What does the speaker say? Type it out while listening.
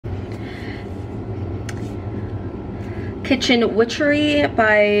Kitchen Witchery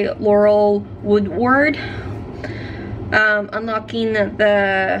by Laurel Woodward. Unlocking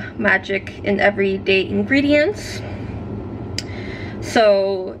the magic in everyday ingredients.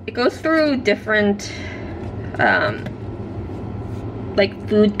 So it goes through different like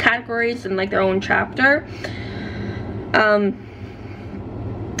food categories in like their own chapter.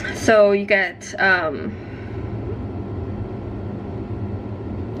 So you get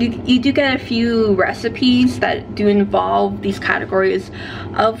you do get a few recipes that do involve these categories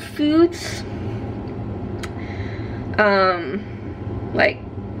of foods, like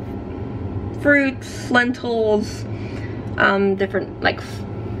fruits, lentils, different like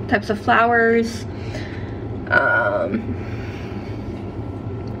types of flours,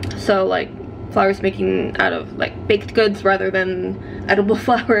 so like flours making out of like baked goods rather than edible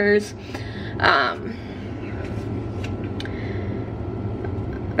flours,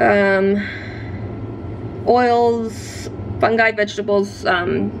 oils, fungi, vegetables,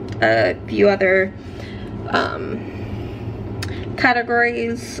 a few other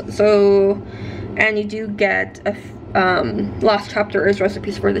categories. So, and you do get a last chapter is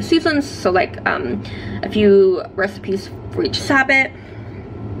recipes for the seasons, so like a few recipes for each Sabbath.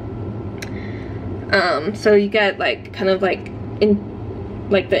 So you get like kind of like in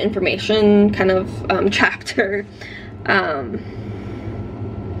like the information kind of chapter.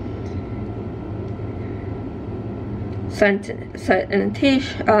 Set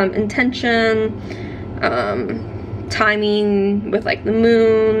intention, timing with like the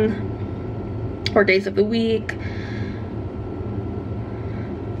moon or days of the week.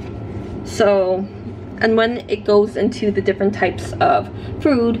 So, and when it goes into the different types of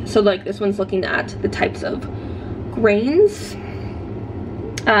food, so like this one's looking at the types of grains.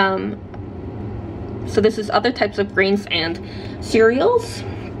 So this is other types of grains and cereals.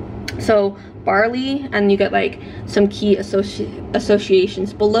 So barley, and you get like some key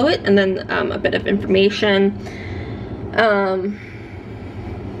associations below it, and then a bit of information.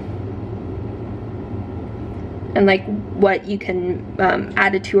 And like what you can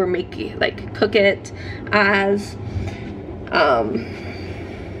add it to or make it, like cook it as.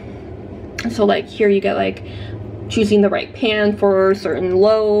 So like here you get like choosing the right pan for certain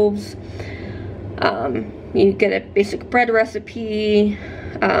loaves. You get a basic bread recipe,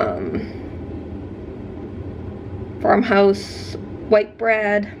 farmhouse white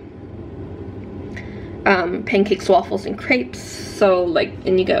bread, pancakes, waffles, and crepes. So like,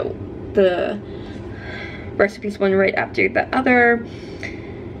 and you get the recipes one right after the other.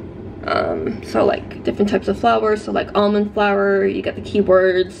 So like different types of flour, so like almond flour, you get the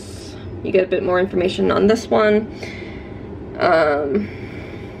keywords, you get a bit more information on this one.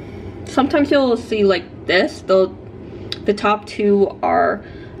 Sometimes you'll see like this, the top two are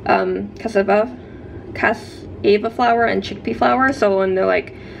cassava flour and chickpea flour. So when they're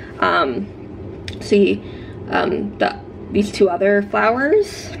like see these two other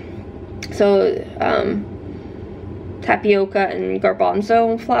flours, so tapioca and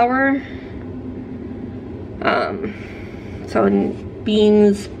garbanzo flour, so in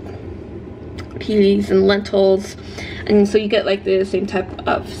beans, peas, and lentils. And so you get like the same type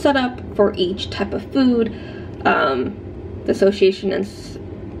of setup for each type of food, the association, and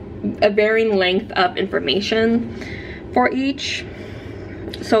a varying length of information for each.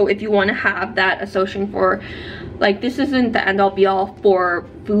 So if you want to have that association for, like, this isn't the end all be all for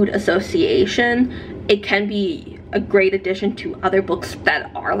food association, it can be a great addition to other books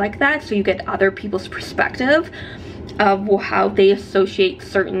that are like that, so you get other people's perspective of how they associate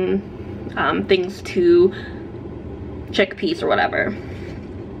certain things to chickpeas or whatever,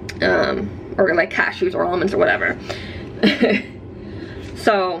 or like cashews or almonds or whatever.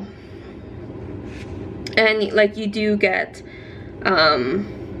 So, and like you do get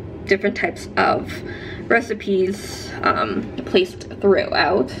different types of recipes placed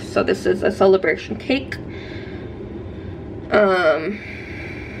throughout. So this is a celebration cake,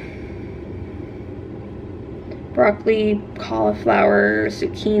 broccoli, cauliflower,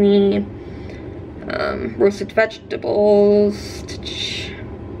 zucchini, roasted vegetables,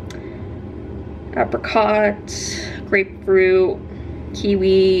 apricot, grapefruit,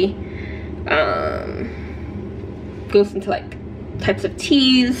 kiwi, goes into like types of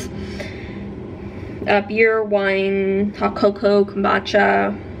teas, beer, wine, hot cocoa,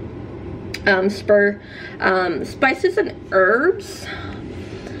 kombucha, spices and herbs.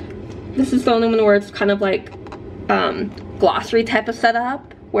 This is the only one where it's kind of like glossary type of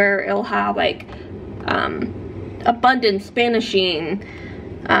setup, where it'll have like abundance, banishing,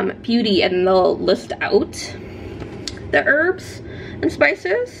 beauty, and they'll list out the herbs and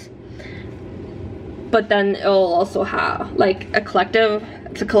spices. but then it'll also have like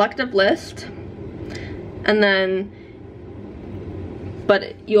it's a collective list, and then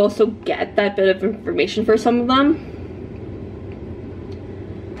but you also get that bit of information for some of them.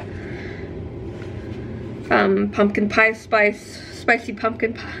 Pumpkin pie spice, spicy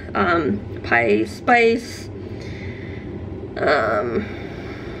pumpkin pie spice,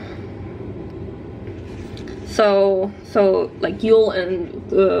 so like Yule and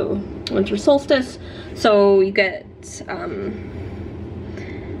the winter solstice, so you get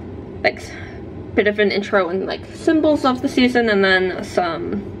like a bit of an intro and like symbols of the season, and then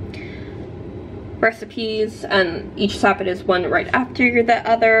some recipes, and each sabbat is one right after the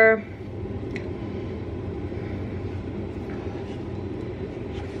other.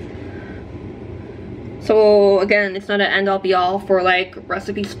 So again, it's not an end all be all for like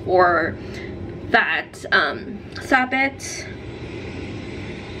recipes for that sabbat.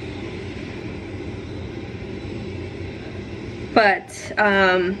 But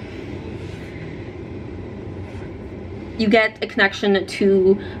you get a connection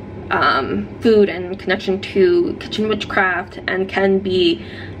to food and connection to kitchen witchcraft, and can be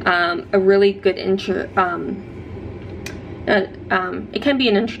a really good it can be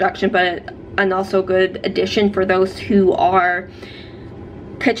an introduction, but and also a good addition for those who are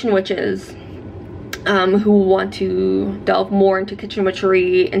kitchen witches, who want to delve more into kitchen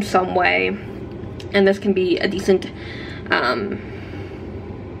witchery in some way. And this can be a decent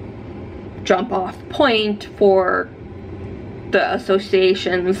jump off point for the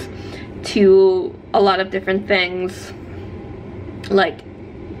associations to a lot of different things, like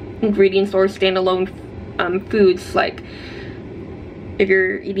ingredients or standalone foods, like if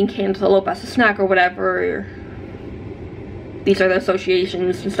you're eating cantaloupe as a snack or whatever. These are the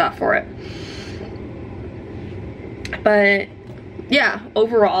associations and stuff for it. But yeah,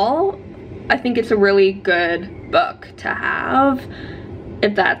 overall, I think it's a really good book to have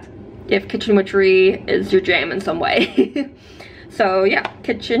if kitchen witchery is your jam in some way. So yeah,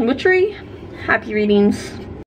 kitchen witchery, happy readings.